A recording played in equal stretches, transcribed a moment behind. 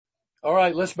All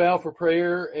right, let's bow for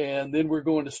prayer, and then we're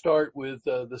going to start with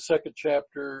the second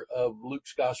chapter of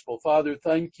Luke's Gospel. Father,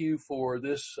 thank you for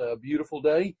this beautiful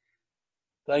day.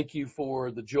 Thank you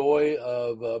for the joy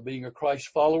of being a Christ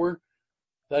follower.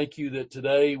 Thank you that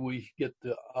today we get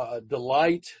to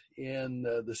delight in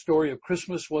the story of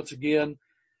Christmas once again.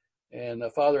 And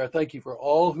Father, I thank you for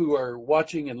all who are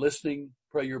watching and listening.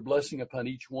 Pray your blessing upon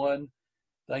each one.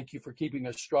 Thank you for keeping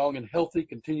us strong and healthy.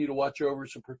 Continue to watch over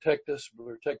us and protect us,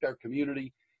 protect our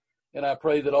community. And I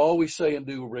pray that all we say and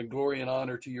do will bring glory and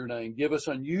honor to your name. Give us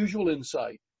unusual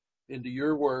insight into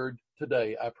your word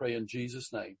today. I pray in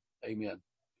Jesus' name. Amen.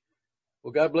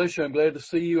 Well, God bless you. I'm glad to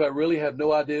see you. I really have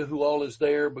no idea who all is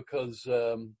there because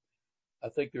I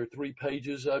think there are 3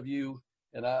 pages of you,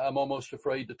 and I'm almost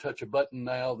afraid to touch a button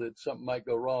now that something might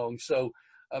go wrong. So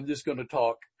I'm just going to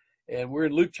talk. And we're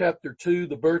in Luke chapter 2,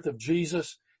 the birth of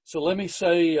Jesus. So let me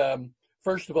say,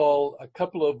 first of all, a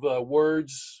couple of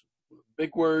words,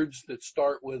 big words that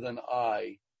start with an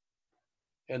I.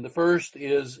 And the first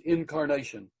is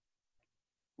incarnation.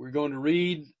 We're going to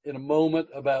read in a moment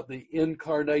about the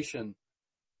incarnation.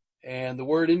 And the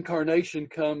word incarnation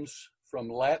comes from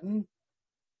Latin.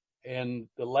 And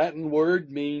the Latin word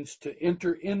means to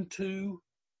enter into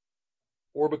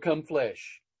or become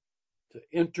flesh. To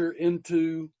enter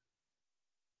into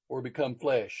or become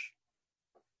flesh.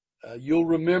 You'll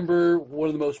remember one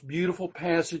of the most beautiful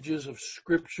passages of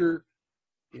Scripture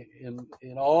in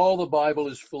all the Bible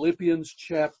is Philippians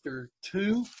chapter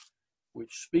 2,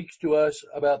 which speaks to us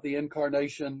about the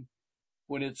incarnation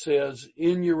when it says,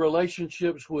 in your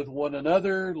relationships with one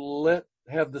another, let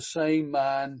have the same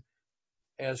mind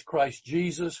as Christ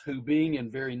Jesus, who being in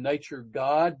very nature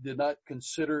God, did not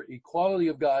consider equality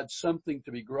of God something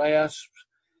to be grasped,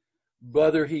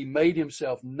 whether he made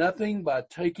himself nothing by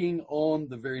taking on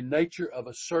the very nature of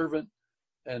a servant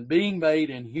and being made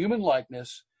in human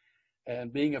likeness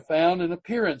and being found in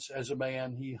appearance as a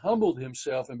man, he humbled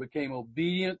himself and became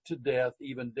obedient to death,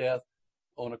 even death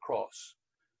on a cross.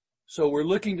 So we're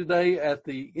looking today at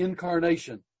the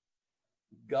incarnation,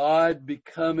 God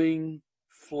becoming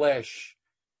flesh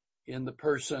in the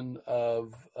person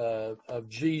of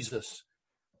Jesus.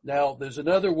 Now, there's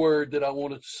another word that I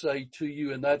want to say to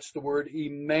you, and that's the word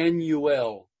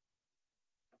Emmanuel.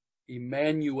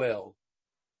 Emmanuel.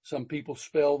 Some people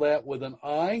spell that with an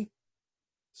I.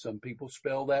 Some people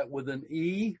spell that with an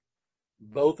E.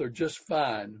 Both are just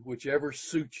fine, whichever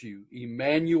suits you.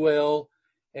 Emmanuel,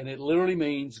 and it literally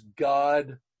means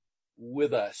God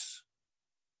with us.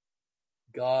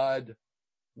 God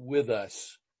with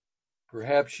us.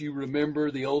 Perhaps you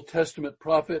remember the Old Testament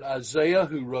prophet Isaiah,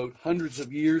 who wrote hundreds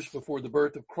of years before the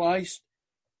birth of Christ.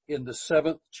 In the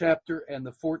 7th chapter and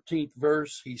the 14th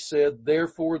verse, he said,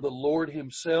 therefore the Lord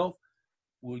himself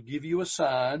will give you a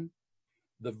sign.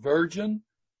 The virgin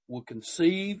will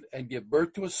conceive and give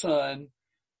birth to a son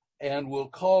and will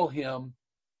call him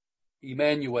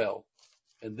Emmanuel.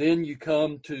 And then you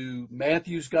come to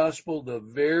Matthew's Gospel, the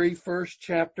very first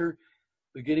chapter,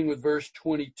 beginning with verse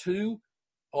 22.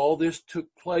 All this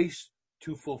took place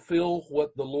to fulfill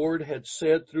what the Lord had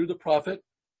said through the prophet.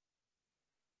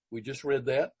 We just read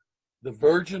that. The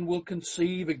virgin will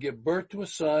conceive and give birth to a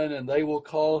son, and they will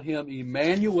call him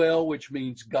Emmanuel, which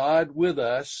means God with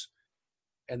us.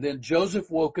 And then Joseph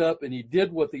woke up and he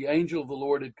did what the angel of the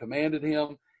Lord had commanded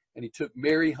him, and he took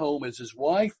Mary home as his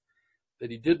wife, that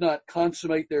he did not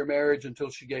consummate their marriage until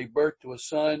she gave birth to a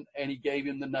son, and he gave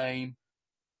him the name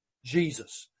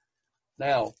Jesus.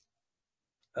 Now,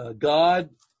 God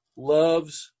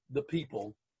loves the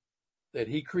people that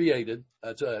he created.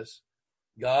 That's us.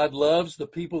 God loves the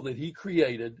people that he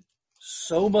created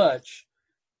so much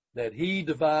that he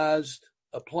devised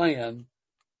a plan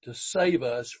to save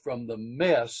us from the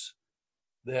mess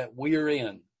that we are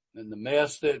in and the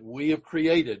mess that we have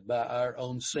created by our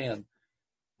own sin.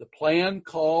 The plan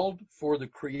called for the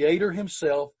Creator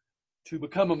himself to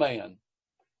become a man.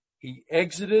 He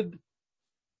exited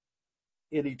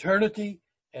in eternity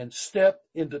and stepped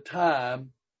into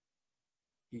time.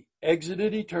 He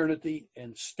exited eternity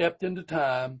and stepped into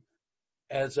time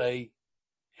as a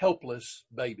helpless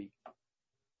baby.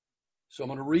 So I'm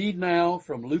going to read now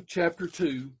from Luke chapter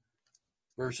 2,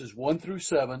 verses 1 through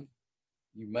 7.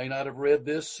 You may not have read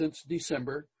this since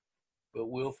December, but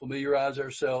we'll familiarize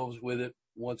ourselves with it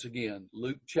once again.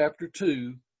 Luke chapter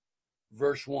 2,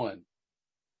 verse 1.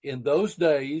 In those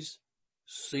days,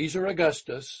 Caesar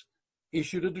Augustus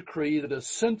issued a decree that a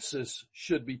census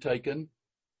should be taken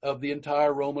of the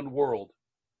entire Roman world.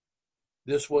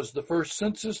 This was the first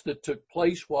census that took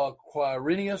place while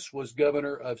Quirinius was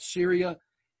governor of Syria,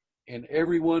 and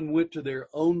everyone went to their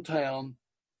own town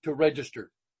to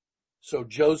register. So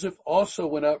Joseph also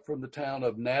went up from the town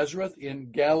of Nazareth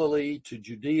in Galilee to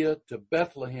Judea to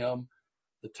Bethlehem,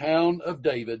 the town of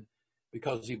David,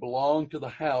 because he belonged to the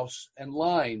house and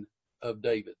line of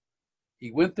David.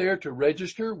 He went there to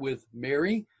register with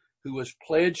Mary, who was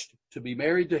pledged to be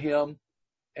married to him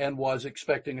and was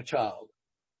expecting a child.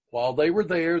 While they were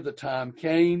there, the time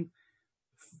came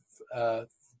for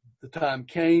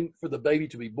the baby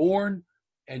to be born,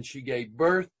 and she gave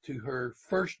birth to her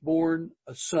firstborn,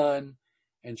 a son,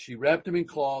 and she wrapped him in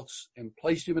cloths and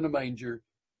placed him in a manger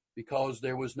because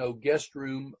there was no guest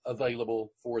room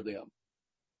available for them.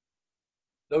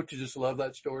 Don't you just love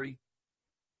that story?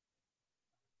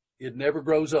 It never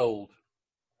grows old.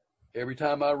 Every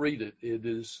time I read it, it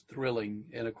is thrilling.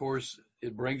 And of course,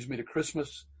 it brings me to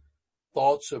Christmas,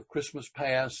 thoughts of Christmas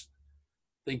past,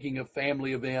 thinking of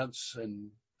family events and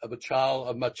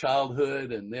of my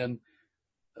childhood, and then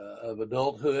of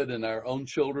adulthood and our own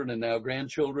children and now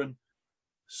grandchildren.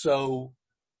 So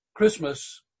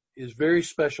Christmas is very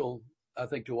special, I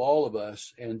think, to all of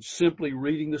us. And simply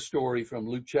reading the story from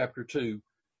Luke chapter 2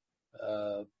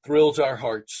 thrills our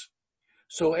hearts.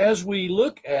 So as we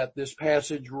look at this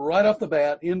passage right off the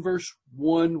bat, in verse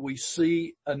 1, we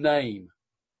see a name.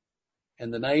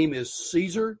 And the name is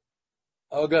Caesar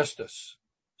Augustus.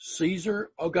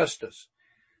 Caesar Augustus.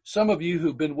 Some of you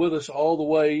who've been with us all the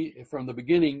way from the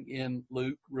beginning in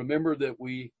Luke, remember that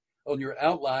on your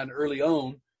outline early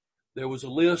on, there was a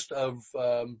list of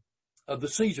the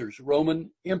Caesars,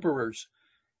 Roman emperors.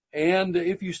 And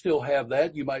if you still have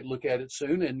that, you might look at it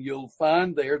soon, and you'll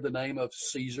find there the name of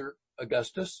Caesar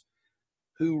Augustus,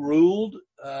 who ruled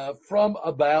from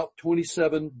about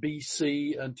 27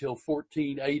 BC until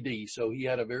 14 AD. So he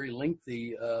had a very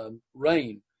lengthy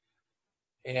reign.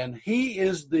 And he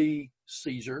is the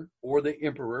Caesar, or the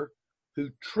emperor,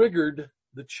 who triggered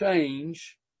the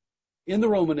change in the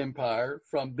Roman Empire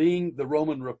from being the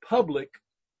Roman Republic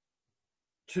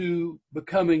to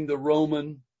becoming the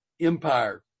Roman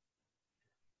Empire.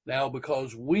 Now,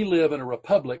 because we live in a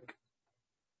republic,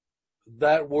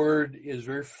 that word is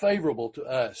very favorable to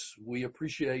us. We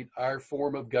appreciate our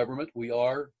form of government. We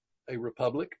are a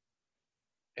republic.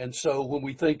 And so when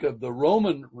we think of the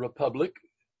Roman Republic,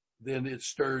 then it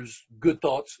stirs good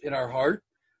thoughts in our heart.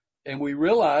 And we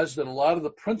realize that a lot of the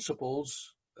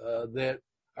principles that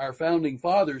our founding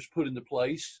fathers put into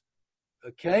place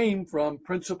came from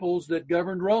principles that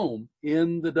governed Rome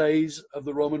in the days of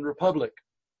the Roman Republic.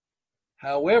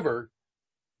 However,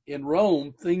 in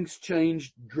Rome, things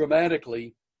changed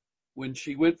dramatically when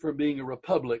she went from being a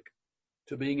republic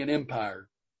to being an empire.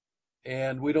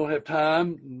 And we don't have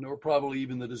time, nor probably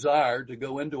even the desire, to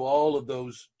go into all of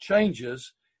those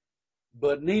changes.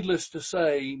 But needless to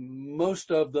say,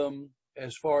 most of them,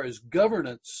 as far as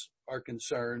governance are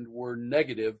concerned, were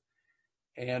negative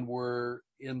and were,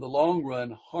 in the long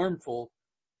run, harmful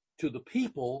to the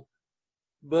people,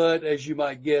 but, as you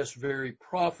might guess, very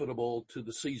profitable to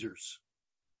the Caesars.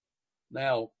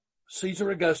 Now,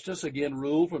 Caesar Augustus, again,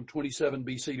 ruled from 27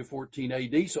 BC to 14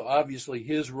 AD, so obviously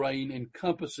his reign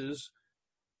encompasses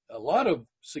a lot of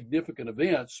significant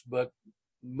events, but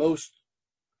most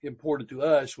important to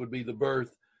us would be the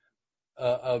birth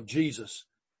of Jesus.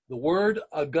 The word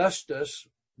Augustus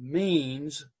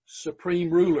means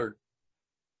supreme ruler.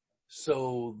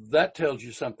 So that tells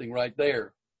you something right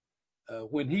there.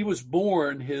 When he was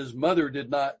born, his mother did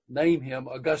not name him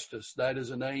Augustus. That is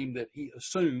a name that he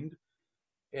assumed.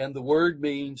 And the word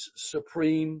means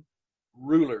supreme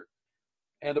ruler.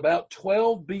 And about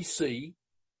 12 BC,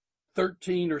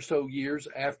 13 or so years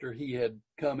after he had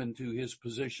come into his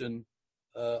position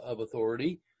of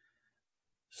authority,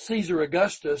 Caesar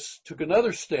Augustus took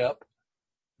another step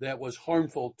that was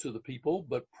harmful to the people,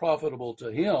 but profitable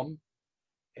to him.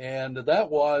 And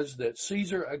that was that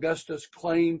Caesar Augustus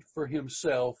claimed for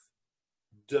himself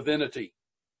divinity.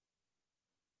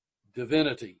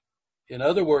 Divinity. In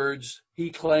other words, he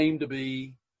claimed to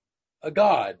be a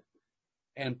god.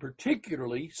 And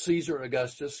particularly, Caesar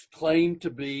Augustus claimed to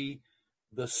be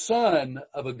the son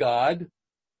of a god.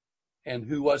 And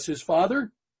who was his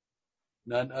father?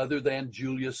 None other than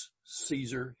Julius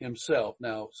Caesar himself.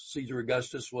 Now, Caesar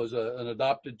Augustus was an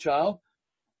adopted child,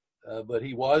 but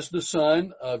he was the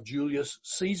son of Julius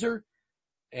Caesar,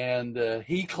 and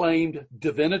he claimed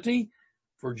divinity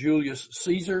for Julius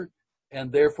Caesar,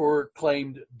 and therefore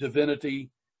claimed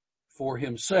divinity for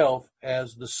himself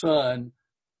as the son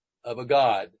of a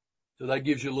god. So that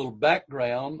gives you a little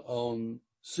background on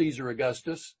Caesar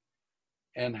Augustus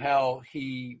and how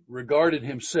he regarded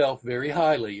himself very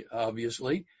highly,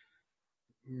 obviously.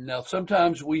 Now,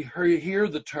 sometimes we hear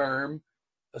the term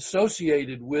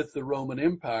associated with the Roman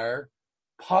Empire,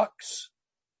 Pax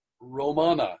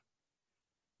Romana.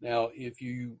 Now, if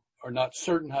you are not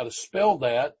certain how to spell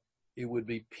that, it would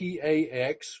be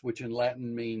Pax, which in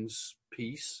Latin means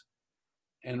peace,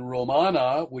 and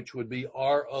Romana, which would be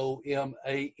Romana,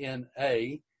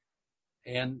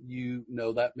 and you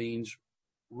know that means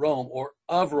Rome or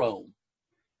of Rome.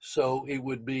 So it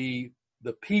would be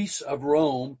the peace of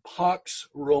Rome, Pax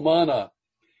Romana.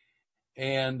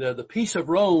 And the peace of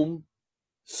Rome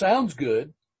sounds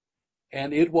good,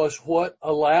 and it was what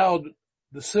allowed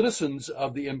the citizens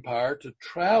of the empire to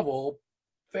travel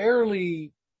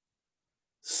fairly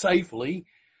safely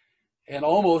and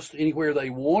almost anywhere they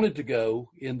wanted to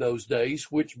go in those days,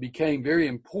 which became very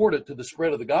important to the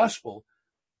spread of the gospel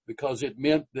because it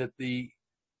meant that the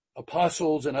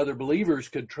apostles and other believers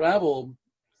could travel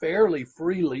fairly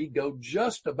freely, go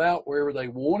just about wherever they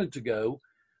wanted to go,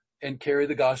 and carry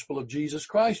the gospel of Jesus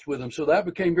Christ with them. So that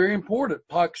became very important,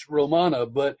 Pax Romana,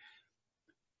 but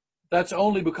that's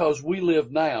only because we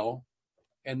live now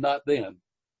and not then.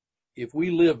 If we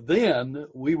lived then,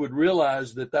 we would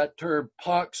realize that that term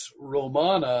Pax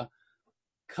Romana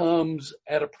comes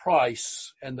at a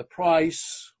price, and the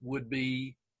price would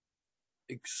be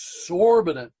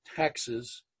exorbitant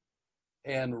taxes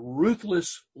and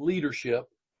ruthless leadership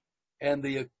and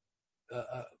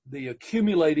the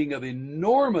accumulating of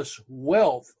enormous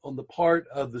wealth on the part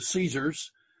of the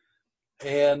Caesars,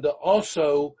 and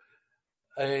also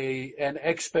an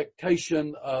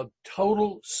expectation of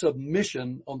total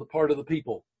submission on the part of the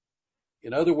people.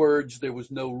 In other words, there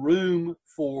was no room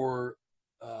for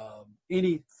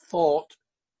any thought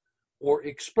or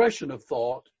expression of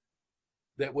thought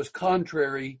that was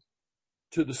contrary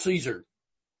to the Caesar.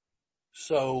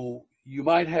 So you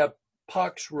might have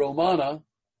Pax Romana,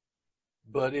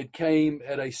 but it came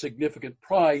at a significant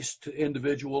price to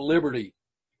individual liberty.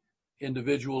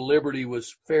 Individual liberty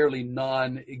was fairly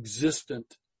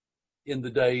non-existent in the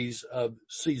days of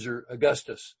Caesar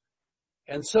Augustus.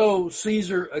 And so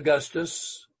Caesar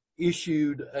Augustus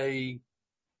issued a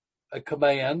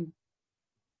command,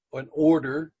 an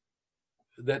order,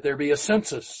 that there be a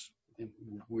census.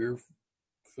 We're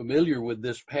familiar with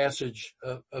this passage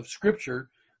of Scripture,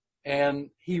 and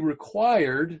he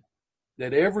required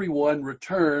that everyone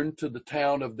return to the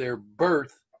town of their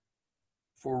birth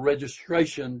for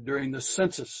registration during the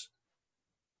census.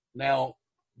 Now,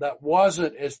 that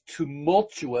wasn't as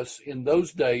tumultuous in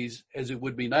those days as it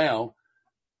would be now,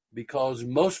 because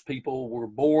most people were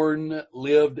born,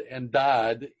 lived, and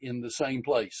died in the same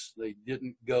place. They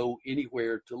didn't go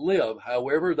anywhere to live.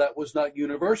 However, that was not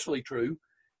universally true,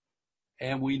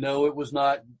 and we know it was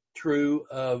not true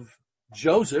of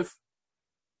Joseph.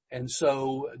 And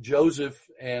so Joseph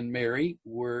and Mary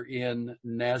were in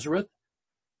Nazareth,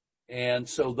 and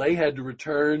so they had to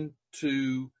return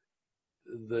to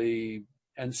the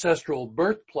ancestral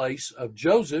birthplace of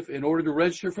Joseph in order to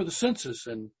register for the census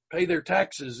and pay their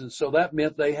taxes. And so that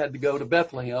meant they had to go to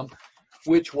Bethlehem,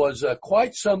 which was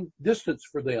quite some distance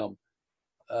for them.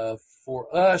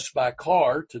 For us by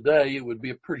car today, it would be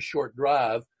a pretty short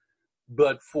drive,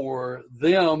 but for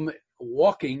them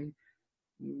walking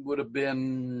would have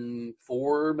been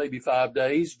 4, maybe 5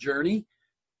 days journey.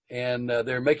 And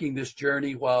they're making this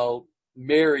journey while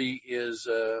Mary is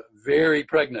very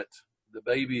pregnant. The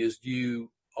baby is due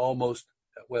almost,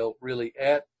 well, really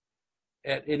at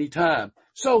any time.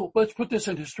 So let's put this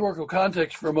in historical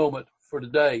context for a moment for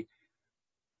today.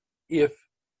 If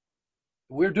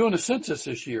we're doing a census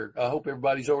this year, I hope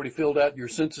everybody's already filled out your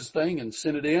census thing and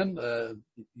sent it in.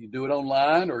 You do it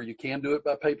online, or you can do it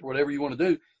by paper, whatever you want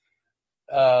to do.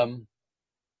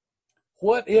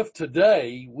 What if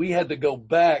today we had to go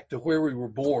back to where we were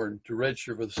born to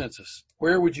register for the census?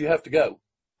 Where would you have to go?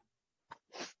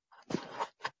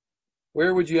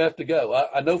 Where would you have to go?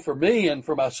 I know for me and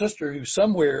for my sister, who's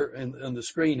somewhere in the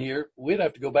screen here, we'd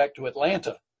have to go back to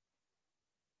Atlanta.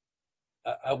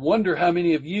 I wonder how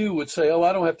many of you would say, oh,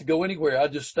 I don't have to go anywhere. I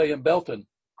just stay in Belton.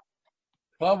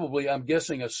 Probably, I'm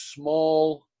guessing, a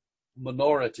small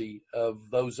minority of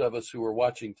those of us who are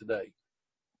watching today.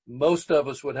 Most of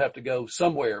us would have to go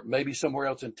somewhere, maybe somewhere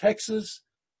else in Texas,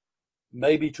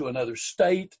 maybe to another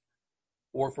state,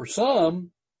 or for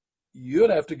some,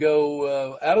 you'd have to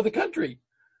go out of the country.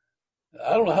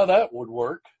 I don't know how that would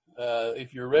work.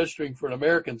 If you're registering for an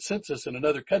American census in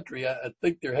another country, I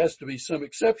think there has to be some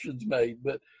exceptions made.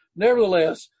 But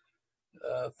nevertheless,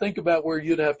 think about where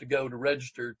you'd have to go to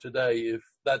register today if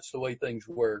that's the way things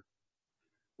were.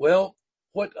 Well,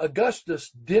 what Augustus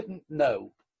didn't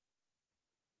know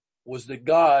was that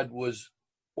God was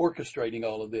orchestrating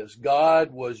all of this.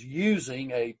 God was using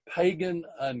a pagan,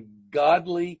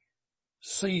 ungodly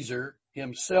Caesar,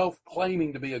 himself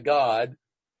claiming to be a god,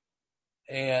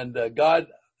 and God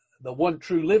the one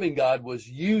true living God was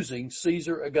using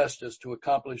Caesar Augustus to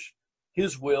accomplish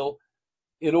his will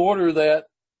in order that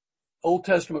Old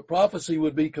Testament prophecy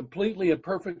would be completely and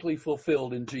perfectly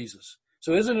fulfilled in Jesus.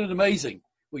 So isn't it amazing?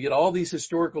 We get all these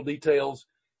historical details,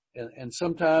 and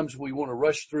sometimes we want to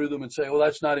rush through them and say, well,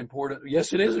 that's not important.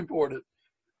 Yes, it is important.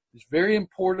 It's very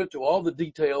important to all the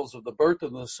details of the birth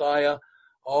of the Messiah,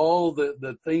 all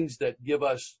the things that give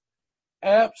us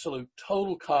absolute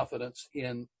total confidence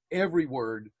in every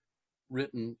word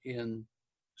written in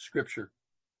Scripture.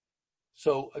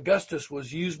 So Augustus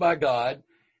was used by God.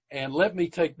 And let me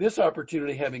take this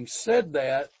opportunity, having said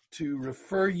that, to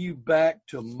refer you back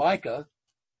to Micah,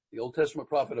 the Old Testament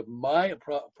prophet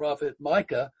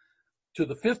Micah, to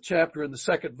the 5th chapter and the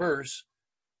 2nd verse,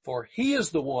 for he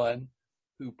is the one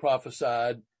who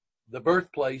prophesied the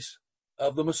birthplace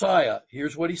of the Messiah.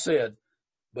 Here's what he said: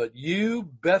 "But you,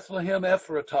 Bethlehem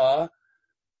Ephratah,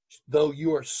 though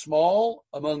you are small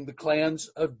among the clans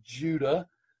of Judah,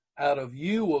 out of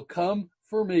you will come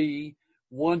for me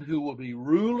one who will be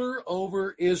ruler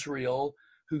over Israel,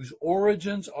 whose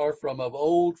origins are from of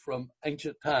old, from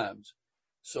ancient times."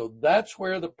 So that's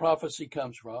where the prophecy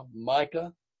comes from,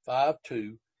 Micah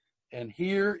 5:2. And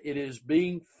here it is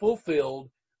being fulfilled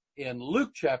in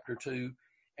Luke chapter 2,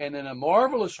 and in a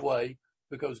marvelous way,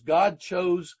 because God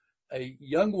chose a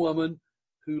young woman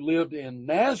who lived in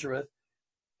Nazareth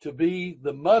to be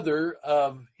the mother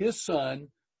of his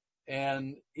son.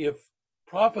 And if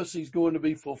prophecy is going to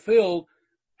be fulfilled,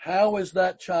 how is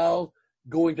that child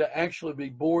going to actually be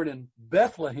born in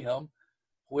Bethlehem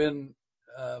when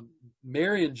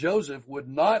Mary and Joseph would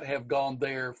not have gone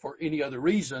there for any other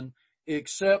reason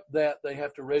except that they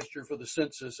have to register for the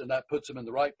census, and that puts them in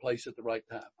the right place at the right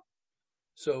time?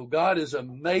 So God is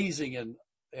amazing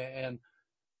and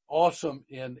awesome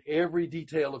in every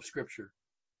detail of Scripture.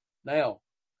 Now,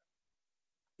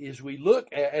 as we look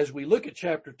at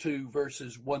chapter 2,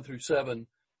 verses 1 through 7,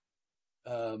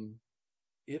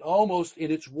 it almost,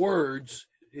 in its words,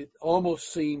 it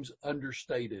almost seems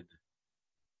understated.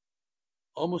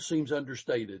 Almost seems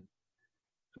understated.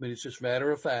 I mean, it's just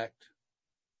matter of fact,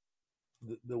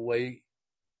 the way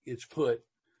it's put.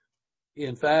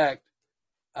 In fact,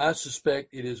 I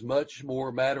suspect it is much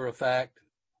more matter of fact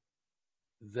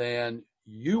than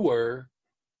you were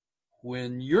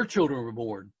when your children were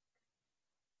born.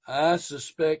 I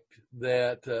suspect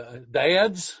that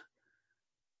dads,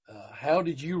 how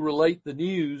did you relate the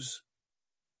news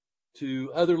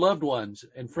to other loved ones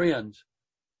and friends?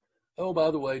 Oh,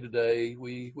 by the way, today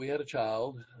we had a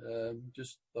child.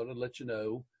 Just thought I'd let you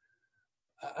know.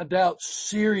 I doubt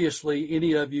seriously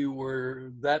any of you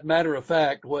were that matter of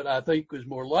fact. What I think is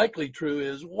more likely true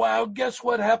is, wow, guess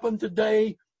what happened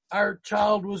today? Our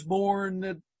child was born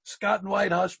at Scott and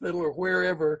White Hospital or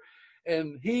wherever,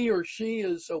 and he or she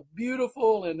is so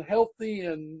beautiful and healthy,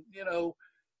 and,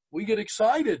 we get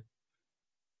excited.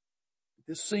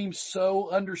 This seems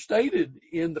so understated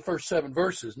in the first 7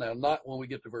 verses. Now, not when we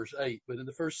get to verse 8, but in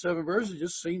the first 7 verses, it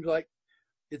just seems like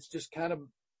it's just kind of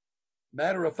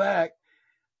matter of fact.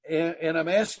 And I'm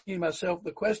asking myself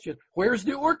the question, where's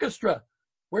the orchestra?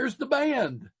 Where's the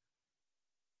band?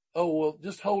 Oh, well,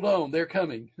 just hold on. They're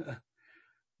coming.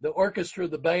 The orchestra,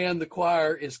 the band, the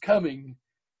choir is coming,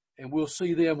 and we'll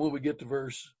see them when we get to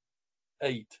verse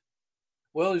 8.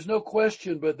 Well, there's no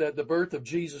question but that the birth of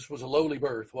Jesus was a lowly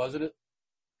birth, wasn't it?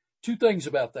 2 things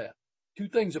about that. 2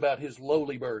 things about his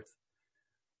lowly birth.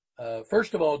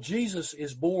 First of all, Jesus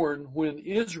is born when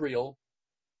Israel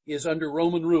is under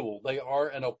Roman rule. They are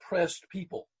an oppressed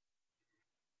people.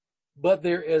 But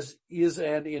there is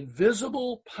an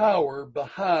invisible power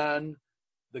behind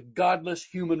the godless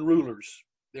human rulers.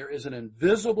 There is an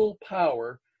invisible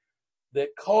power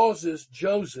that causes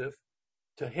Joseph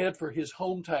to head for his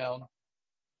hometown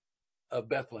of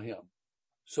Bethlehem.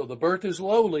 So the birth is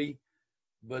lowly,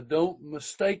 but don't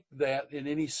mistake that in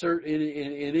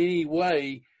any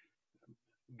way.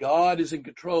 God is in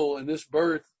control, and this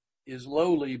birth is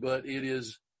lowly, but it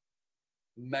is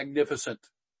magnificent.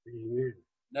 Amen.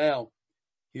 Now,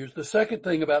 here's the second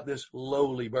thing about this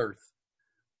lowly birth.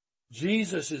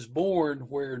 Jesus is born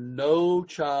where no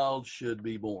child should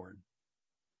be born.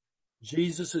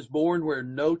 Jesus is born where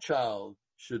no child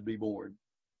should be born.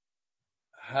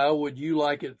 How would you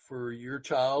like it for your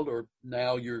child, or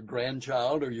now your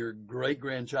grandchild or your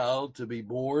great-grandchild, to be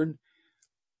born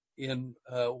in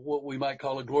what we might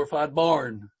call a glorified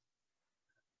barn,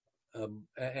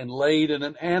 and laid in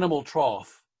an animal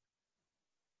trough?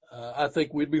 I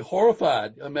think we'd be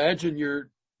horrified. Imagine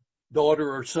your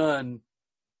daughter or son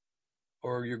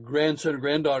or your grandson or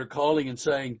granddaughter calling and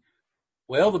saying,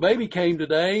 well, the baby came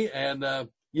today and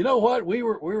You know what? We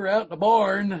were out in the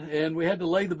barn and we had to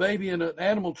lay the baby in an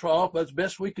animal trough. That's the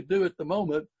best we could do at the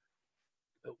moment.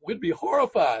 We'd be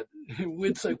horrified.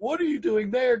 We'd say, what are you doing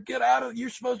there? Get out of, you're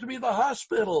supposed to be in the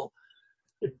hospital.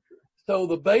 So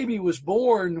the baby was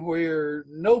born where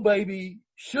no baby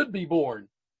should be born.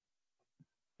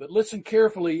 But listen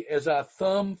carefully as I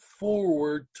thumb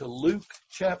forward to Luke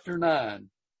chapter 9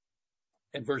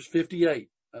 and verse 58.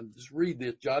 I'll just read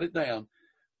this, jot it down.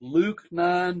 Luke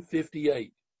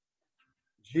 9:58.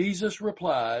 Jesus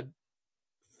replied,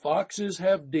 foxes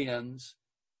have dens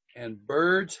and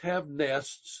birds have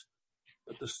nests,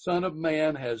 but the Son of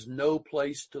Man has no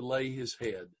place to lay his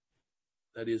head.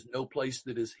 That is, no place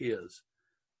that is his.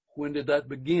 When did that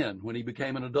begin? When he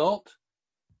became an adult?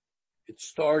 It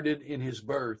started in his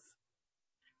birth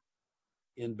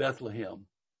in Bethlehem.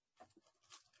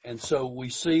 And so we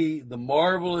see the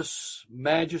marvelous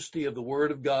majesty of the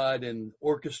Word of God in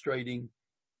orchestrating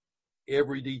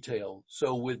every detail.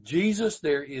 So with Jesus,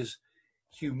 there is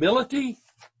humility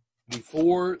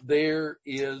before there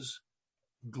is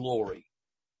glory.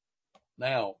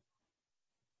 Now,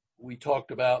 we talked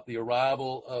about the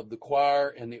arrival of the choir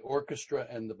and the orchestra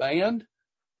and the band.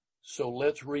 So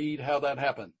let's read how that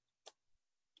happened.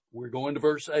 We're going to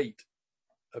verse 8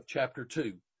 of chapter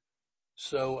 2.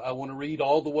 So I want to read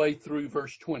all the way through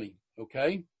verse 20.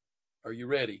 Okay? Are you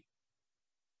ready?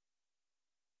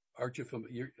 Aren't you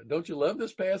familiar? Don't you love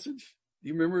this passage? Do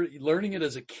you remember learning it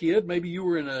as a kid? Maybe you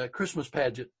were in a Christmas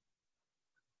pageant.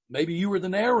 Maybe you were the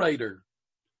narrator.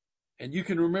 And you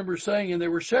can remember saying, and there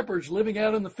were shepherds living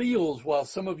out in the fields while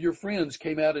some of your friends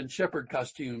came out in shepherd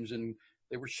costumes and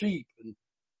they were sheep. And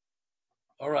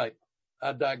all right,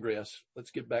 I digress.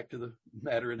 Let's get back to the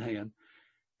matter in hand.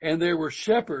 And there were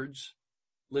shepherds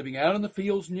living out in the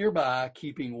fields nearby,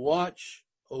 keeping watch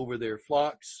over their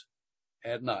flocks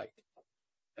at night.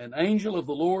 An angel of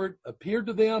the Lord appeared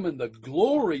to them, and the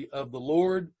glory of the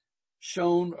Lord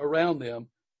shone around them,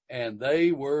 and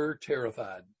they were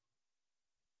terrified.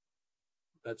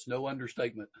 That's no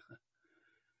understatement.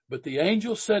 But the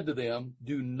angel said to them,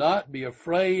 do not be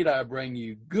afraid. I bring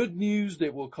you good news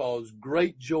that will cause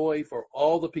great joy for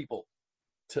all the people.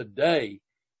 Today,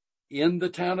 in the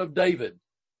town of David,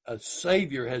 a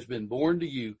Savior has been born to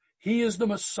you. He is the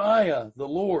Messiah, the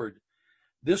Lord.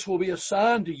 This will be a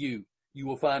sign to you. You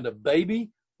will find a baby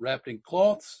wrapped in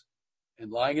cloths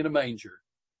and lying in a manger.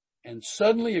 And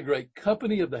suddenly a great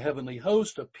company of the heavenly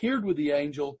host appeared with the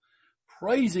angel,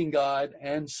 praising God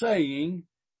and saying,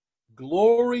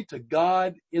 glory to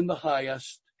God in the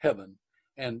highest heaven,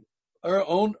 and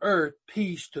on earth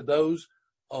peace to those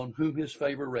on whom his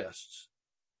favor rests.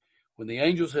 When the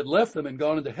angels had left them and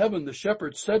gone into heaven, the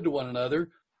shepherds said to one another,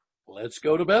 let's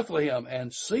go to Bethlehem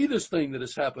and see this thing that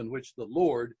has happened, which the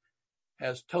Lord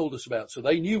has told us about. So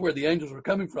they knew where the angels were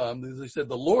coming from. They said,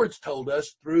 the Lord's told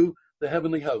us through the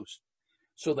heavenly host.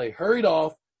 So they hurried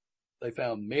off. They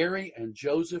found Mary and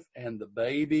Joseph and the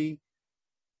baby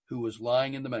who was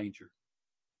lying in the manger.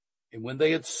 And when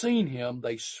they had seen him,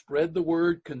 they spread the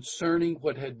word concerning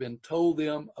what had been told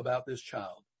them about this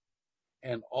child.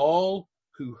 And all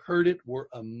who heard it were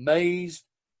amazed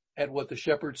at what the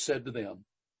shepherds said to them.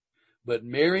 But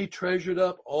Mary treasured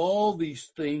up all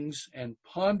these things and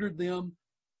pondered them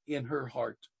in her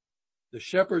heart. The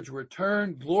shepherds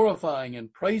returned, glorifying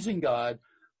and praising God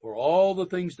for all the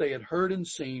things they had heard and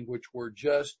seen, which were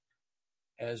just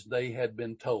as they had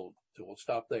been told. So we'll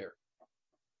stop there.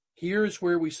 Here's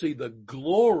where we see the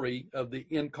glory of the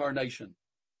incarnation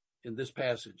in this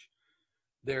passage.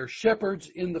 They're shepherds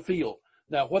in the field.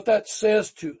 Now, what that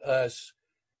says to us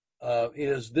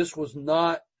is this was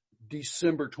not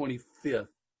December 25th.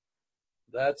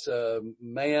 That's a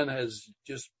man has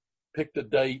just picked a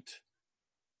date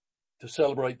to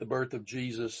celebrate the birth of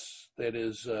Jesus. That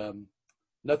is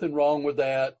nothing wrong with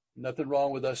that. Nothing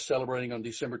wrong with us celebrating on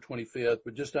December 25th,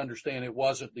 but just understand it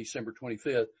wasn't December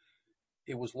 25th.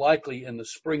 It was likely in the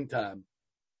springtime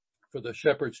for the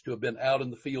shepherds to have been out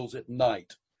in the fields at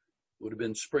night. It would have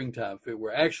been springtime. If it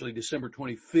were actually December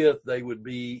 25th, they would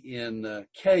be in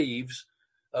caves,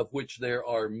 of which there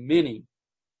are many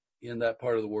in that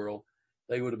part of the world.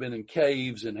 They would have been in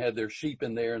caves and had their sheep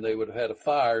in there, and they would have had a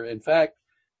fire. In fact,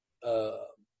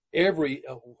 every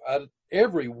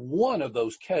one of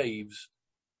those caves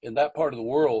in that part of the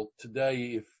world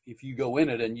today, if you go in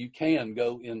it, and you can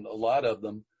go in a lot of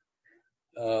them,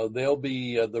 they'll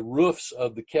be the roofs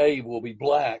of the cave will be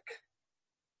black,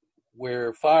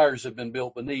 where fires have been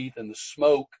built beneath, and the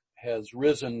smoke has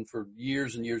risen for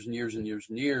years and years and years and years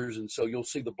and years, and so you'll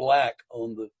see the black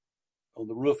on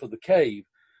the roof of the cave.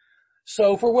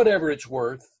 So for whatever it's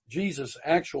worth, Jesus'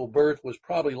 actual birth was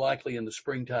probably likely in the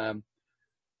springtime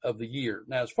of the year.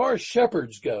 Now, as far as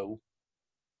shepherds go,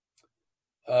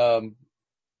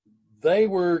 they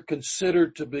were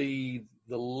considered to be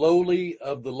the lowly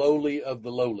of the lowly of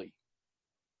the lowly,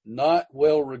 not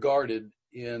well regarded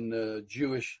in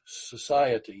Jewish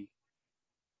society.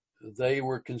 They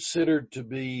were considered to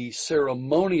be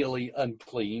ceremonially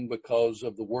unclean because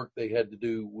of the work they had to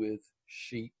do with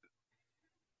sheep.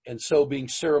 And so being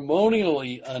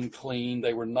ceremonially unclean,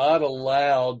 they were not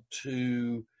allowed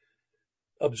to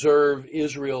observe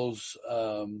Israel's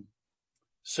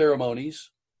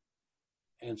ceremonies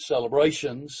and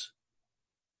celebrations.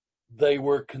 They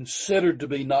were considered to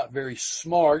be not very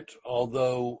smart,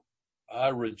 although I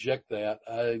reject that.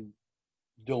 I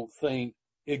don't think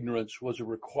ignorance was a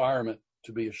requirement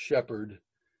to be a shepherd,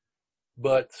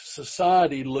 but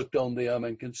society looked on them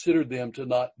and considered them to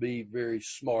not be very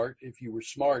smart. If you were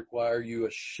smart, why are you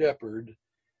a shepherd?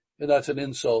 And that's an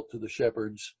insult to the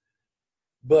shepherds.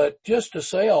 But just to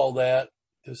say all that,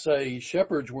 to say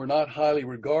shepherds were not highly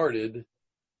regarded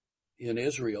in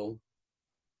Israel,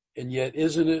 and yet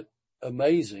isn't it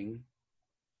amazing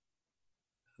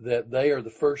that they are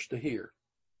the first to hear?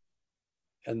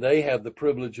 And they have the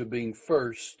privilege of being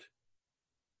first,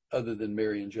 other than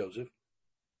Mary and Joseph,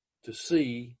 to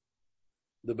see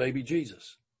the baby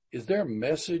Jesus. Is there a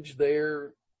message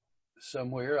there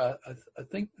somewhere? I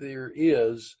think there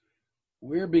is.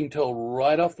 We're being told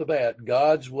right off the bat,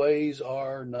 God's ways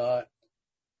are not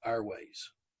our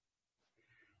ways.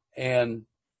 And,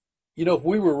 you know, if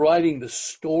we were writing the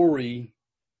story,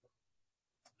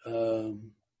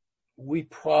 we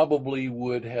probably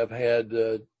would have had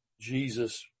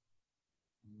Jesus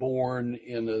born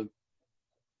in a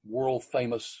world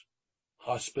famous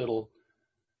hospital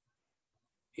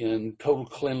in total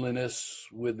cleanliness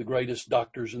with the greatest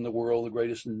doctors in the world, the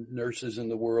greatest nurses in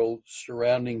the world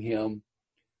surrounding him.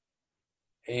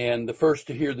 And the first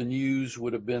to hear the news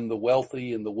would have been the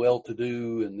wealthy and the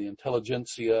well-to-do and the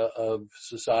intelligentsia of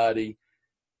society,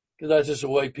 because that's just the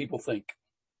way people think.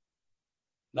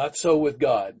 Not so with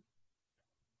God.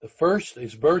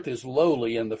 His birth is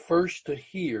lowly, and the first to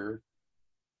hear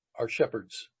are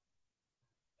shepherds.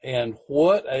 And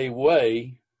what a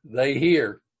way they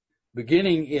hear.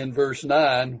 Beginning in verse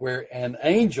 9, where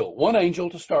one angel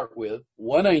to start with,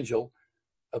 one angel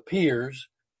appears,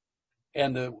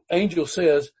 and the angel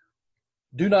says,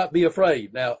 do not be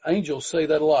afraid. Now, angels say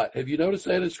that a lot. Have you noticed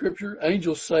that in Scripture?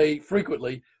 Angels say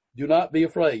frequently, do not be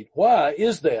afraid. Why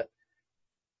is that?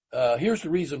 Here's the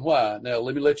reason why. Now,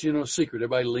 let me let you know a secret.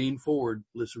 Everybody lean forward.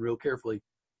 Listen real carefully.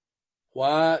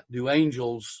 Why do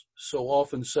angels so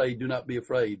often say, do not be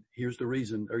afraid? Here's the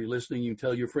reason. Are you listening? You can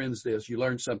tell your friends this. You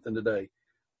learned something today.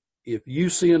 If you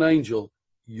see an angel,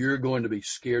 you're going to be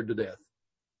scared to death.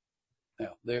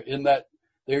 Now, there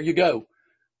you go.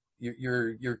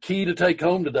 Your key to take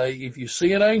home today. If you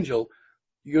see an angel,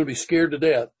 you're going to be scared to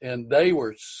death. And they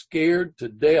were scared to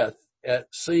death at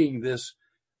seeing this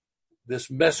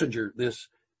messenger,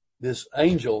 this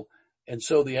angel. And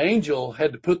so the angel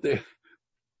had to put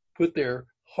their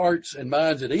hearts and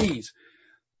minds at ease.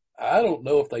 I don't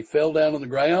know if they fell down on the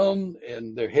ground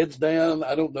and their heads down.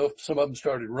 I don't know if some of them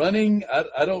started running.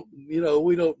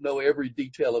 We don't know every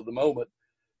detail of the moment,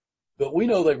 but we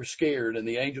know they were scared. And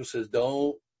the angel says,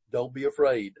 don't be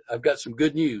afraid. I've got some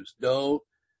good news. Don't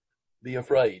be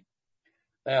afraid.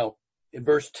 Now, in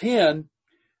verse 10,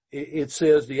 it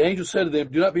says, the angel said to them,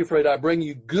 do not be afraid. I bring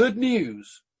you good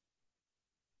news.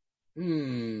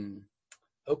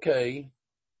 Okay.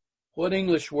 What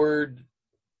English word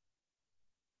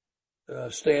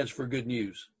stands for good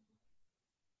news?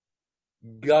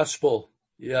 Gospel.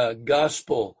 Yeah,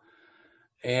 gospel.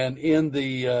 And in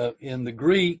the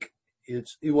Greek,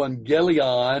 it's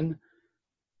evangelion.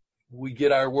 We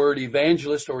get our word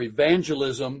evangelist or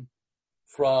evangelism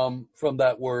from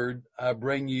that word. I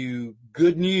bring you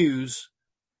good news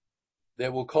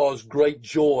that will cause great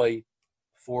joy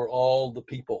for all the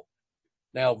people.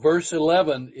 Now, verse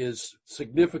 11 is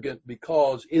significant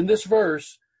because in this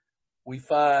verse, we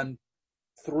find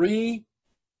 3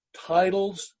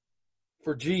 titles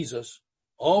for Jesus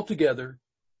all together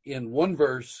in one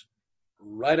verse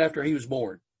right after he was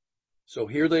born. So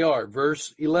here they are.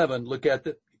 Verse 11, look at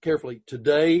it carefully.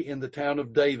 Today in the town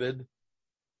of David,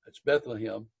 that's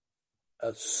Bethlehem,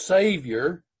 a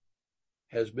Savior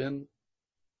has been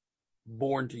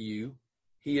born to you.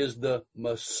 He is the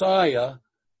Messiah,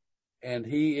 and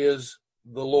he is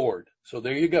the Lord. So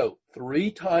there you go.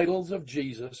 3 titles of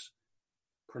Jesus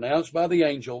pronounced by the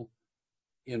angel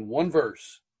in one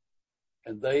verse.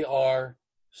 And they are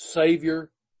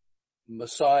Savior,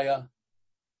 Messiah,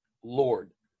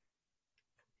 Lord.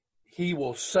 He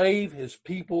will save his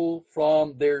people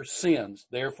from their sins.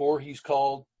 Therefore, he's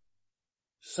called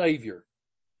Savior.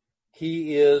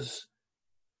 He is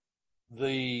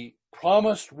the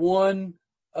promised one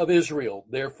of Israel,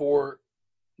 therefore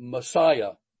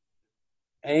Messiah.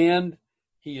 And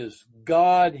he is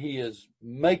God, he is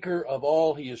maker of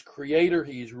all, he is creator,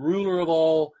 he is ruler of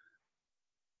all,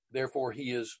 therefore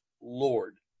he is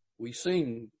Lord. We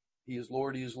sing, he is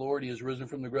Lord, he is Lord, he is risen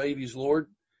from the grave, he is Lord.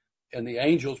 And the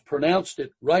angels pronounced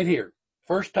it right here.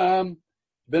 First time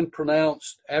been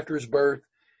pronounced after his birth.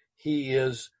 He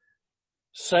is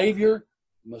Savior,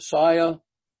 Messiah,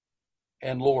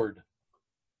 and Lord.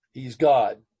 He's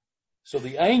God. So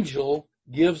the angel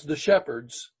gives the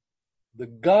shepherds the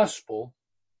gospel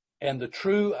and the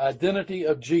true identity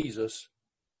of Jesus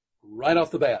right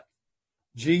off the bat.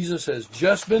 Jesus has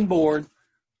just been born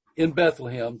in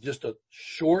Bethlehem, just a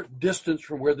short distance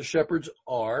from where the shepherds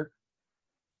are.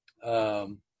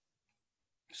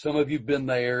 Some of you've been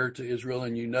there to Israel,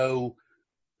 and you know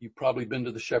you've probably been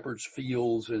to the shepherds'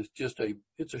 fields.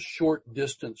 It's a short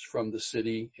distance from the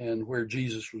city and where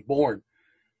Jesus was born.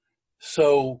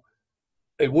 So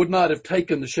it would not have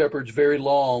taken the shepherds very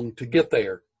long to get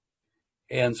there.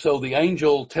 And so the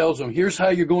angel tells them, here's how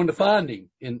you're going to find him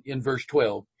in verse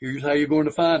 12. Here's how you're going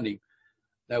to find him.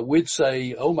 Now we'd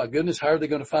say, oh my goodness, how are they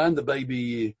going to find the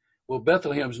baby? Well,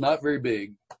 Bethlehem's not very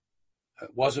big.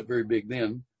 It wasn't very big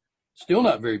then. Still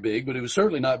not very big, but it was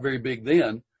certainly not very big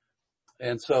then.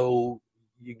 And so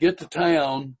you get to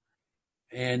town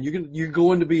and you're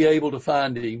going to be able to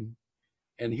find him.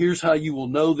 And here's how you will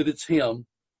know that it's him.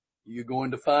 You're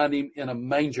going to find him in a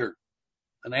manger,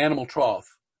 an animal trough.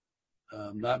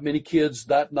 Not many kids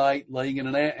that night laying in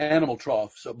an animal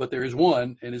trough. But there is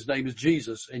one, and his name is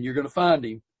Jesus, and you're going to find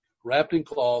him wrapped in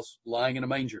cloths, lying in a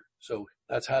manger. So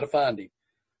that's how to find him.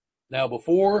 Now,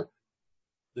 before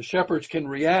the shepherds can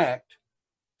react,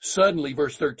 suddenly,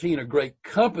 verse 13, a great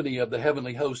company of the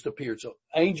heavenly host appeared. So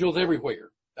angels everywhere.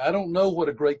 I don't know what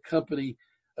a great company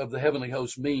of the heavenly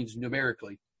host means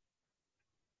numerically,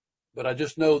 but I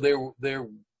just know there were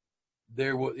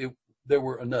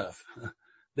enough.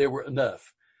 There were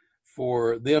enough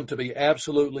for them to be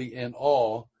absolutely in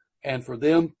awe and for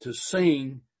them to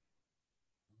sing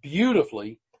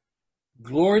beautifully,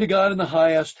 glory to God in the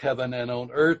highest heaven, and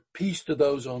on earth peace to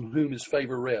those on whom his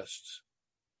favor rests.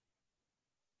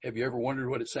 Have you ever wondered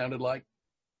what it sounded like?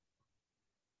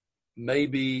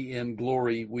 Maybe in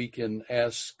glory we can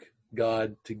ask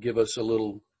God to give us a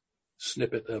little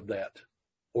snippet of that.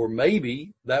 Or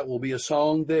maybe that will be a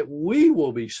song that we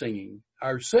will be singing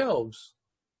ourselves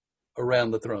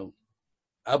around the throne.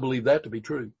 I believe that to be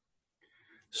true.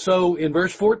 So in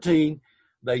verse 14,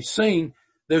 they sing.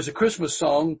 There's a Christmas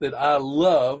song that I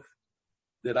love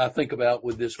that I think about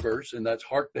with this verse, and that's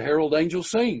Hark the Herald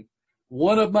Angels Sing.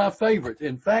 One of my favorites.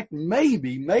 In fact,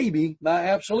 maybe my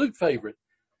absolute favorite.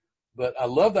 But I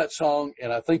love that song,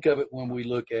 and I think of it when we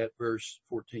look at verse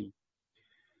 14.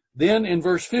 Then in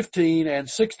verse 15 and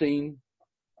 16,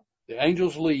 the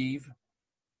angels leave,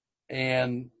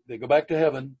 and they go back to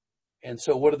heaven. And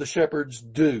so what do the shepherds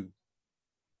do?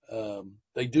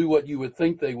 They do what you would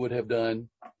think they would have done,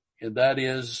 and that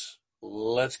is,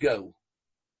 let's go.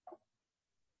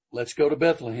 Let's go to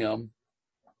Bethlehem,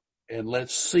 and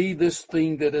let's see this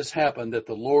thing that has happened that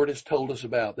the Lord has told us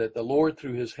about, that the Lord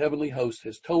through his heavenly host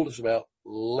has told us about.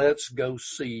 Let's go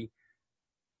see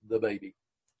the baby.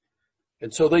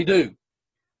 And so they do.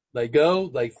 They go,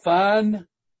 they find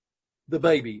the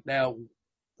baby. Now,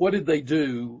 what did they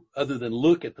do other than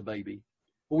look at the baby?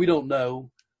 Well, we don't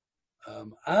know.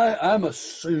 I'm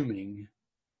assuming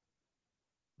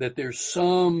that there's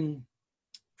some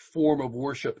form of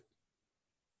worship.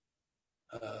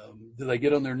 Do they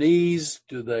get on their knees?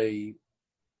 Do they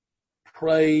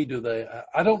pray?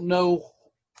 I don't know.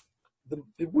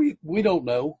 We don't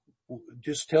know. It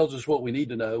just tells us what we need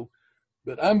to know.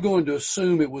 But I'm going to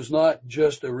assume it was not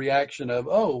just a reaction of,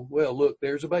 oh, well, look,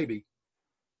 there's a baby.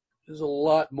 There's a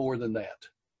lot more than that.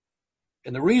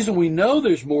 And the reason we know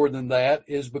there's more than that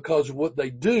is because of what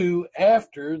they do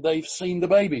after they've seen the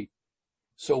baby.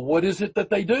 So what is it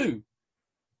that they do?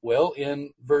 Well,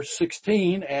 in verse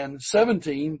 16 and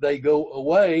 17, they go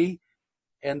away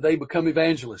and they become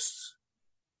evangelists.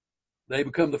 They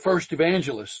become the first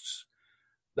evangelists.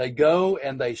 They go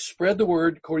and they spread the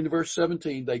word, according to verse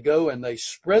 17, they go and they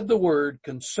spread the word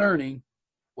concerning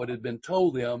what had been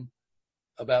told them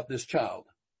about this child.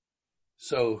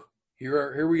 So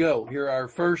here we go. Here are our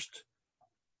first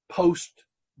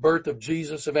post-birth of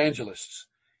Jesus evangelists.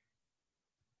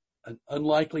 An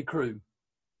unlikely crew.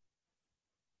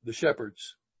 The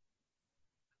shepherds.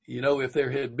 You know, if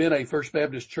there had been a First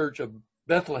Baptist Church of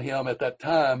Bethlehem at that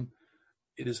time,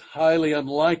 it is highly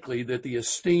unlikely that the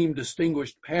esteemed,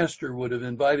 distinguished pastor would have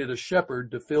invited a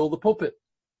shepherd to fill the pulpit.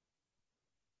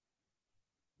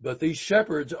 But these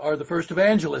shepherds are the first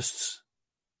evangelists,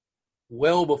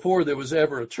 well before there was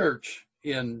ever a church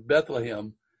in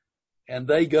Bethlehem. And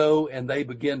they go and they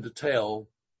begin to tell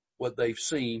what they've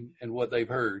seen and what they've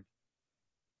heard.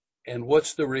 And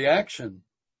what's the reaction?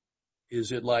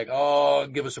 Is it like, oh,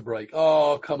 give us a break.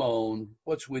 Oh, come on.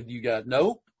 What's with you guys?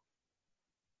 Nope.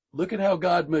 Look at how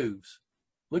God moves.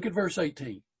 Look at verse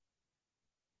 18.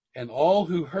 And all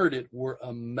who heard it were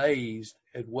amazed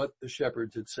at what the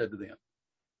shepherds had said to them.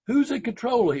 Who's in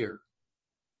control here?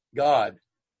 God.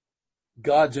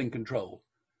 God's in control.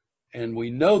 And we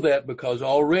know that because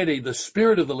already the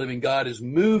Spirit of the living God is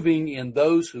moving in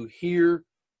those who hear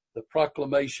the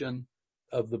proclamation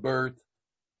of the birth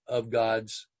of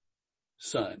God's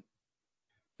Son.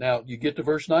 Now, you get to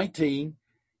verse 19.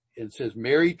 It says,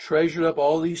 Mary treasured up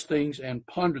all these things and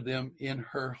pondered them in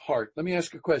her heart. Let me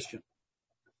ask you a question.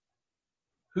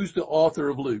 Who's the author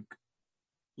of Luke?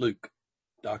 Luke.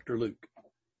 Dr. Luke.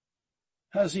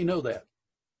 How does he know that?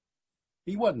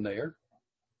 He wasn't there.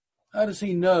 How does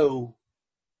he know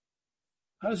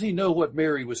what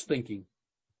Mary was thinking?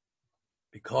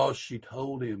 Because she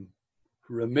told him.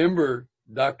 Remember,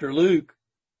 Dr. Luke,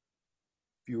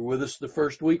 if you were with us the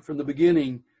first week from the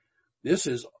beginning, this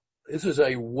is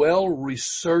a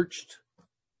well-researched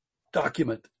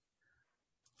document.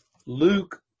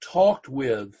 Luke talked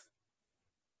with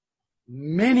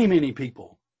many, many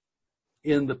people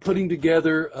in the putting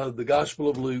together of the Gospel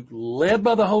of Luke, led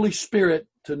by the Holy Spirit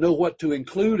to know what to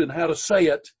include and how to say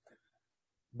it.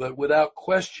 But without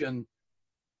question,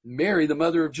 Mary, the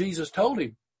mother of Jesus, told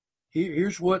him.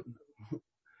 Here's what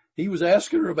he was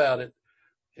asking her about it.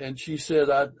 And she said,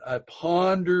 I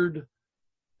pondered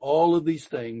all of these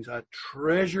things. I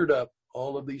treasured up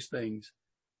all of these things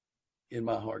in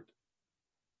my heart.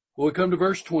 Well, we come to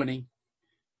verse 20,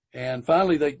 and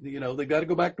finally they got to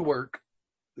go back to work.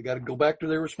 They got to go back to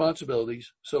their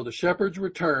responsibilities. So the shepherds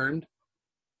returned,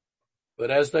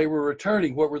 but as they were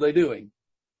returning, what were they doing?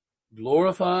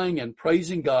 Glorifying and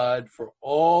praising God for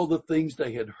all the things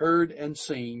they had heard and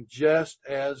seen, just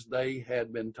as they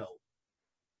had been told.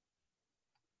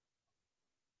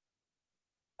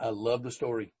 I love the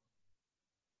story.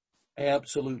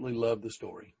 Absolutely love the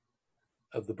story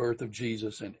of the birth of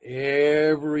Jesus and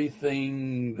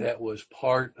everything that was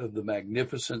part of the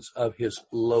magnificence of his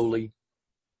lowly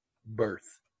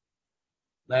birth.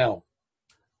 Now,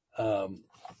 the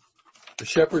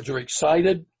shepherds are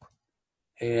excited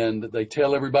and they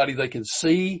tell everybody they can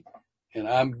see. And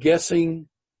I'm guessing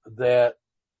that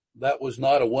was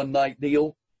not a one-night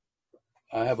deal.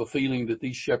 I have a feeling that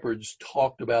these shepherds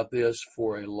talked about this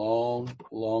for a long,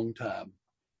 long time.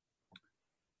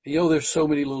 You know, there's so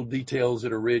many little details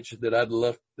that are rich that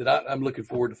I'm looking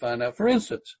forward to find out. For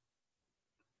instance,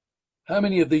 how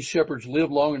many of these shepherds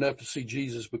lived long enough to see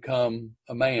Jesus become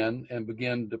a man and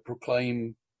begin to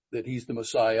proclaim that he's the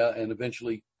Messiah and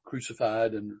eventually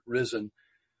crucified and risen?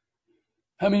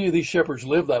 How many of these shepherds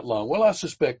lived that long? Well, I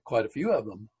suspect quite a few of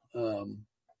them.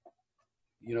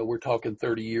 We're talking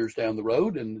 30 years down the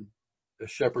road, and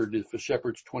if a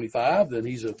shepherd's 25, then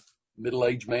he's a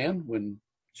middle-aged man when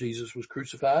Jesus was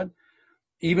crucified.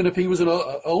 Even if he was an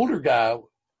older guy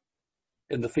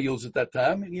in the fields at that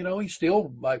time, he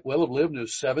still might well have lived in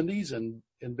his 70s and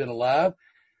been alive.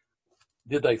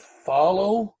 Did they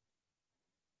follow?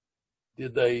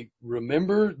 Did they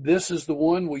remember this is the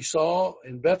one we saw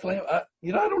in Bethlehem? I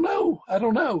don't know. I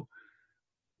don't know.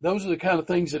 Those are the kind of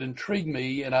things that intrigue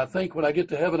me, and I think when I get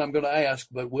to heaven, I'm going to ask,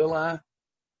 but will I?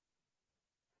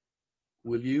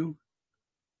 Will you?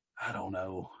 I don't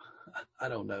know. I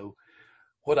don't know.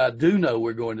 What I do know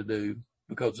we're going to do,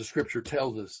 because the scripture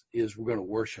tells us, is we're going to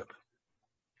worship.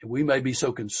 And we may be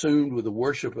so consumed with the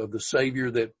worship of the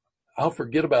Savior that I'll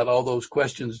forget about all those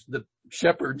questions, the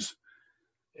shepherds,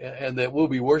 and that we'll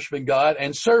be worshiping God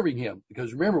and serving him.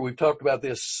 Because remember, we've talked about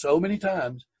this so many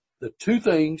times. The two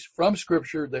things from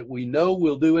scripture that we know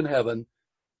we'll do in heaven: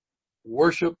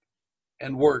 worship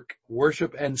and work,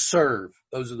 worship and serve.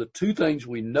 Those are the two things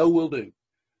we know we'll do.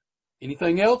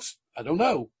 Anything else? I don't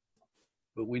know,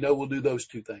 but we know we'll do those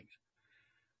two things.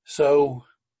 So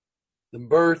the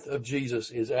birth of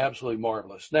Jesus is absolutely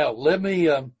marvelous. Now, let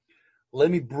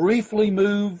me briefly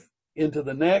move into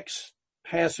the next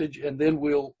passage, and then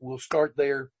we'll start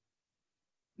there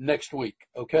next week.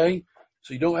 Okay?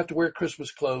 So you don't have to wear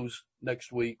Christmas clothes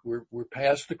next week. We're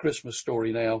past the Christmas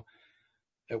story now.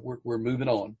 We're moving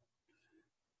on.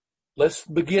 Let's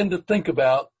begin to think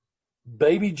about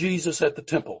baby Jesus at the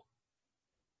temple.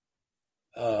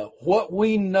 What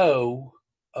we know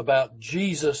about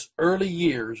Jesus' early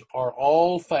years are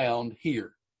all found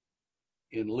here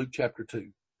in Luke chapter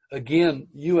 2. Again,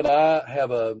 you and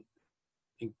I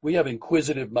we have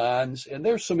inquisitive minds, and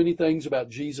there's so many things about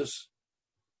Jesus'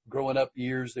 growing up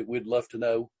years that we'd love to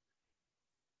know,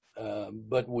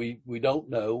 but we don't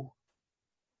know.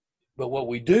 But what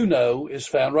we do know is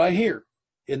found right here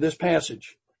in this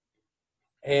passage.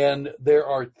 And there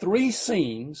are three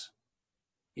scenes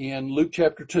in Luke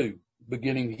chapter 2,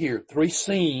 beginning here. Three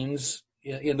scenes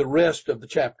in the rest of the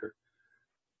chapter.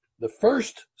 The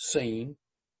first scene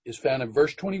is found in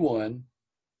verse 21,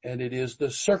 and it is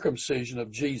the circumcision of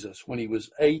Jesus when he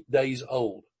was 8 days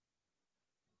old.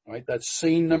 All right, that's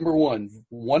scene number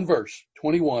one verse,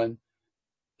 21,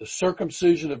 the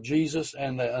circumcision of Jesus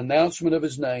and the announcement of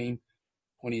his name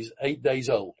when he's 8 days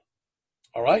old.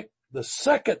 All right, the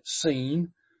second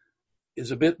scene is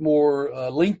a bit more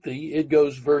lengthy. It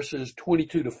goes verses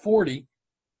 22 to 40,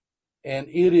 and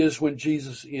it is when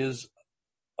Jesus is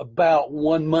about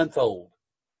 1 month old.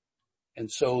 And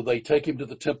so they take him to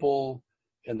the temple,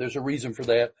 and there's a reason for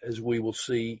that, as we will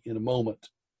see in a moment.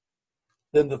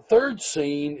 Then the third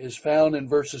scene is found in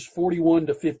verses 41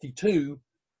 to 52,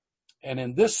 and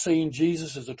in this scene,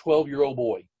 Jesus is a 12-year-old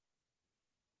boy.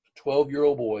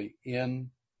 12-year-old boy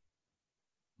in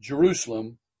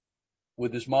Jerusalem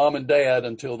with his mom and dad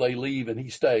until they leave and he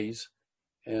stays.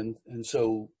 And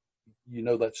so you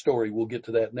know that story. We'll get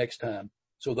to that next time.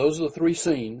 So those are the three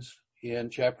scenes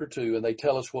in chapter 2, and they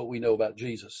tell us what we know about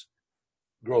Jesus'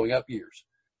 growing up years.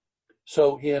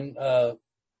 So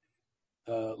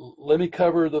let me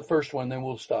cover the first one, then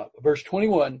we'll stop. Verse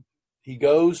 21, he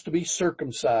goes to be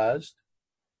circumcised.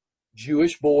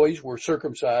 Jewish boys were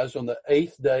circumcised on the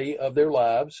 8th day of their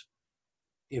lives.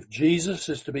 If Jesus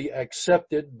is to be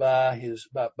accepted by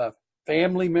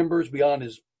family members beyond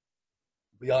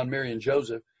Mary and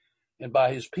Joseph and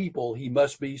by his people, he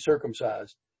must be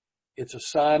circumcised. It's a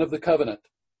sign of the covenant.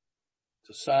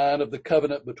 It's a sign of the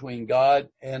covenant between God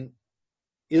and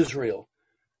Israel.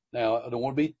 Now, I don't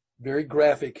want to be very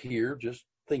graphic here. Just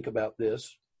think about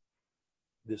this.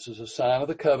 This is a sign of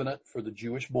the covenant for the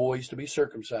Jewish boys to be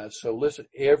circumcised. So listen,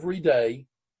 every day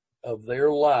of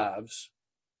their lives,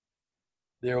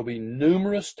 there will be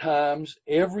numerous times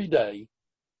every day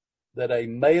that a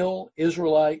male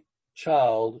Israelite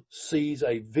child sees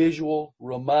a visual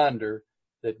reminder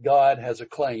that God has a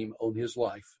claim on his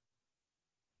life.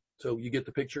 So you get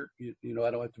the picture? You know,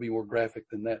 I don't have to be more graphic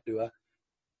than that, do I?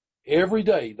 Every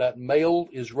day that male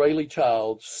Israeli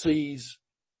child sees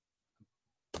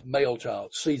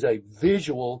a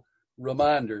visual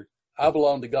reminder, I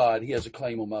belong to God. He has a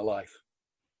claim on my life.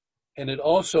 And it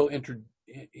also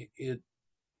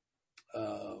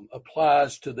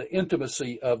applies to the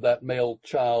intimacy of that male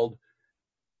child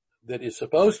that is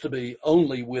supposed to be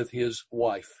only with his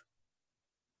wife.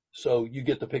 So you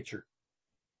get the picture.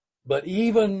 But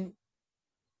even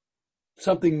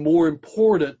something more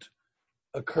important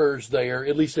occurs there,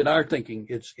 at least in our thinking,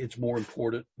 it's more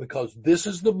important because this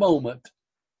is the moment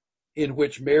in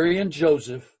which Mary and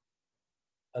Joseph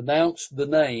announced the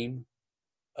name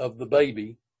of the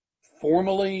baby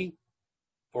formally,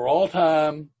 for all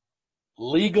time,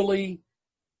 legally.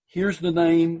 Here's the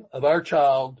name of our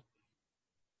child.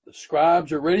 The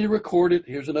scribes are ready to record it.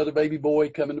 Here's another baby boy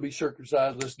coming to be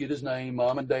circumcised. Let's get his name.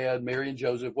 Mom and dad, Mary and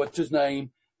Joseph. What's his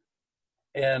name?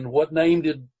 And what name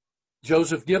did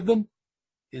Joseph give them?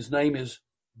 His name is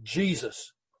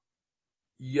Jesus.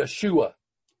 Yeshua.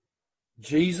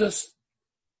 Jesus,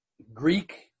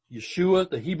 Greek, Yeshua,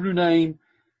 the Hebrew name,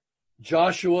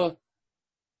 Joshua,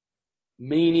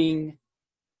 meaning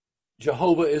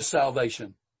Jehovah is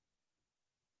salvation.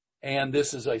 And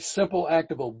this is a simple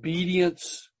act of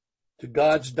obedience to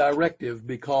God's directive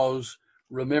because,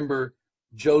 remember,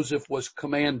 Joseph was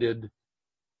commanded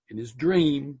in his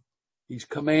dream, he's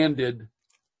commanded,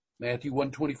 Matthew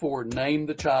 1:24, name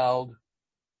the child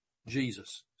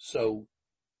Jesus. So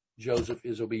Joseph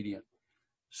is obedient.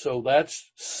 So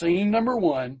that's scene number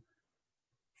 1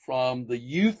 from the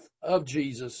youth of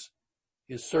Jesus,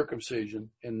 his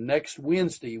circumcision. And next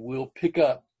Wednesday, we'll pick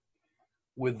up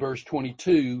with verse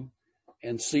 22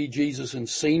 and see Jesus in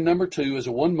scene number 2 as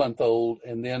a 1-month-old,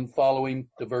 and then following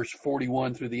to verse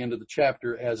 41 through the end of the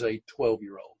chapter as a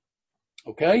 12-year-old.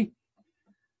 Okay?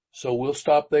 So we'll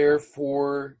stop there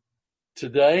for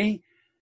today.